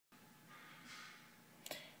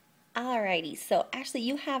Alrighty, so Ashley,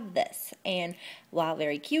 you have this, and while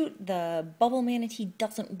very cute, the bubble manatee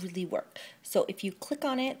doesn't really work. So if you click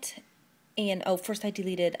on it, and oh, first I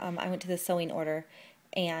deleted, I went to the sewing order,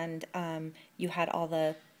 and you had all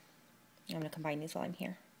the, I'm going to combine these while I'm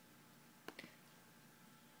here.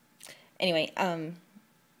 Anyway,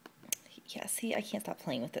 yeah, see, I can't stop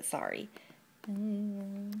playing with it, sorry.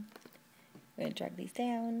 I'm going to drag these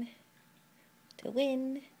down to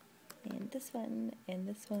win, and this one, and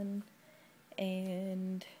this one,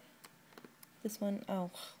 and this one. Oh,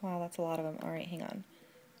 wow, that's a lot of them. Alright, hang on.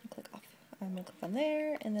 Click off. I'm going to click on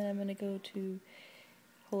there, and then I'm going to go to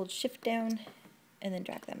hold shift down, and then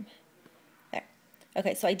drag them. There.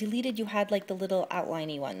 Okay, so I deleted, you had like the little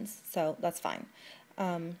outliney ones, so that's fine.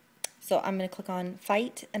 So I'm going to click on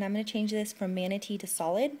fight, and I'm going to change this from manatee to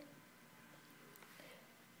solid.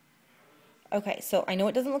 Okay, so I know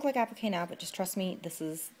it doesn't look like applique now, but just trust me, this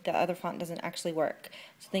is, the other font doesn't actually work.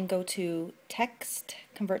 So then go to text,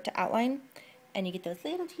 convert to outline, and you get those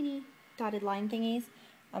little teeny dotted line thingies.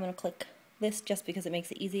 I'm going to click this just because it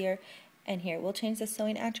makes it easier. And here, we'll change the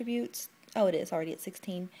sewing attributes. Oh, it is already at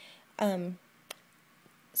 16.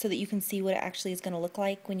 So that you can see what it actually is going to look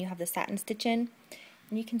like when you have the satin stitch in.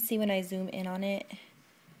 And you can see when I zoom in on it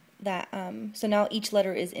that, so now each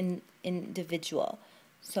letter is individual.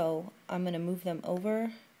 So I'm going to move them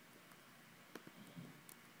over.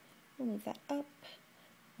 We'll move that up.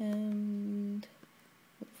 And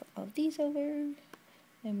move all of these over. And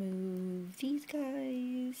move these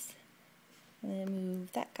guys. And then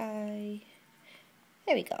move that guy.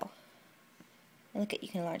 There we go. And look at, you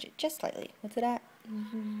can enlarge it just slightly. What's it at?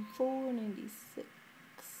 496.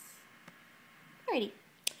 Alrighty.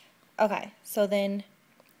 Okay, so then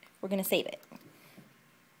we're going to save it.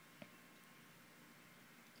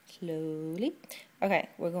 Slowly. Okay,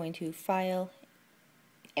 we're going to file,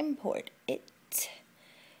 import it.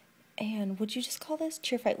 And would you just call this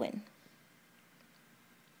Cheer Fight Win?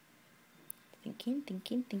 Thinking,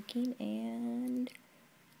 thinking, thinking, and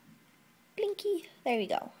blinky. There we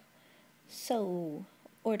go. So,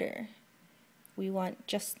 order. We want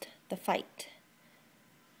just the fight.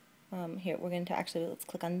 Here, we're going to actually, let's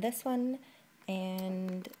click on this one,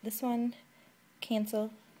 and this one,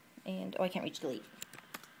 cancel, and, oh, I can't reach delete.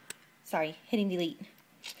 Sorry, hitting delete.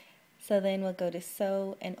 So then we'll go to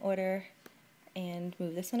sew and order, and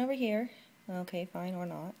move this one over here. Okay, fine, or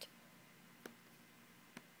not.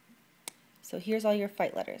 So here's all your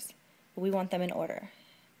fight letters. We want them in order.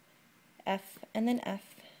 F, and then F,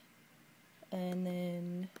 and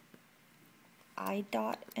then I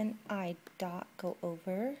dot and I dot go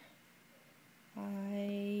over.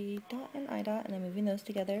 I dot and I dot, and then moving those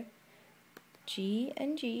together. G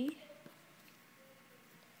and G.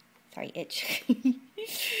 Sorry, itch.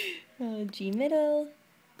 G middle.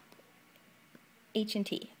 H and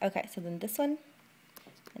T. Okay, so then this one,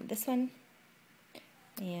 and this one,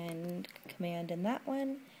 and command in that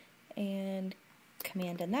one, and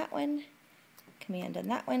command in that one, command in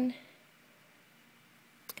that one,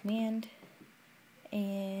 command,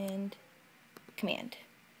 and command.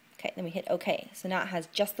 Okay, then we hit OK. So now it has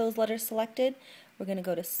just those letters selected. We're going to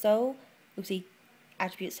go to sew, oopsie,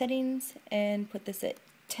 attribute settings, and put this at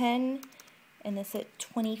 10, and this at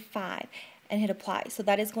 25, and hit apply. So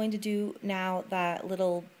that is going to do now that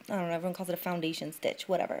little, I don't know, everyone calls it a foundation stitch,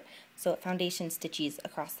 whatever. So foundation stitches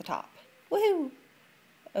across the top. Woohoo!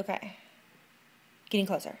 Okay. Getting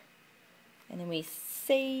closer. And then we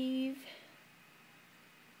save.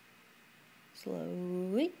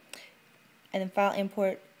 Slowly. And then file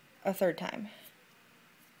import a third time.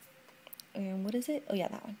 And what is it? Oh yeah,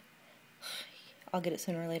 that one. I'll get it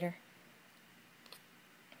sooner or later.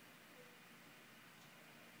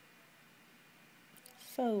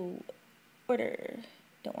 So, order.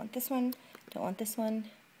 Don't want this one, don't want this one.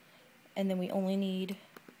 And then we only need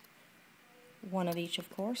one of each, of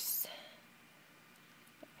course.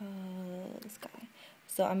 This guy.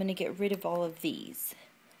 So I'm going to get rid of all of these.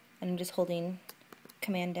 And I'm just holding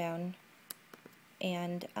command down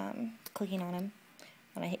and clicking on them.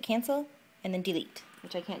 And I hit cancel and then delete,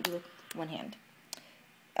 which I can't do with one hand.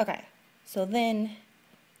 Okay, so then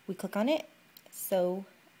we click on it. So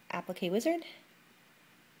applique wizard.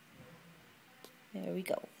 There we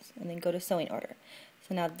go. And then go to sewing order.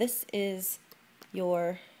 So now this is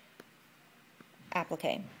your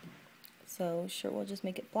applique. So sure, we'll just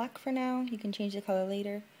make it black for now. You can change the color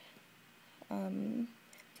later. So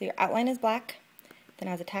your outline is black, then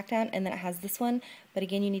it has a tack down, and then it has this one. But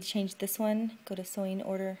again, you need to change this one. Go to sewing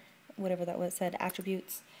order, whatever that was said,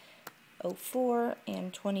 attributes 04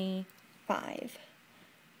 and 25.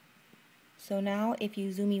 So now if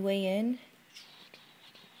you zoom way in,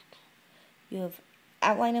 you have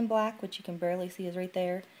outline in black, which you can barely see is right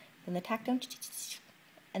there. Then the tack down,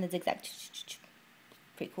 and the zigzag.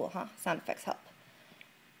 Pretty cool, huh? Sound effects help.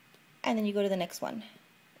 And then you go to the next one.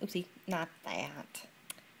 Oopsie, not that.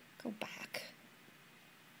 Go back.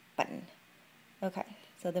 Button. Okay,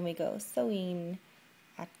 so then we go sewing,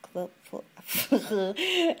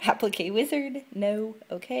 applique wizard, no,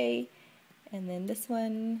 okay. And then this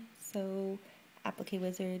one, so applique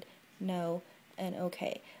wizard, no, and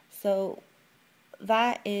okay. So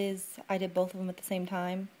that is, I did both of them at the same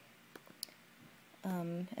time.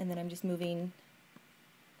 And then I'm just moving,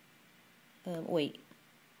 wait.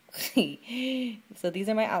 So these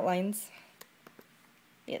are my outlines.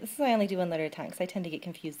 Yeah, this is why I only do one letter at a time, because I tend to get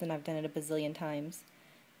confused and I've done it a bazillion times.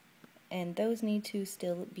 And those need to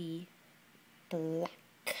still be black.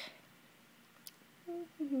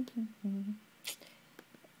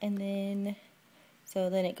 And then, so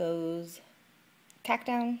then it goes tack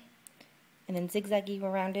down, and then zigzaggy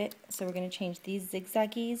around it. So we're going to change these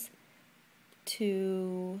zigzaggies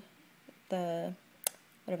to the,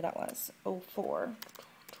 whatever that was, 04,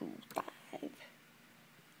 25.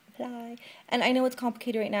 Apply. And I know it's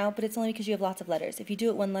complicated right now, but it's only because you have lots of letters. If you do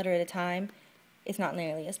it one letter at a time, it's not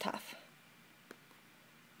nearly as tough.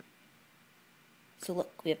 So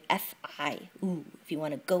look, we have F-I. Ooh, if you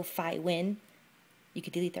want to go fi win, you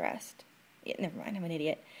could delete the rest. Yeah, never mind, I'm an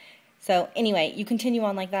idiot. So anyway, you continue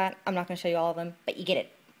on like that. I'm not going to show you all of them, but you get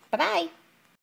it. Bye-bye.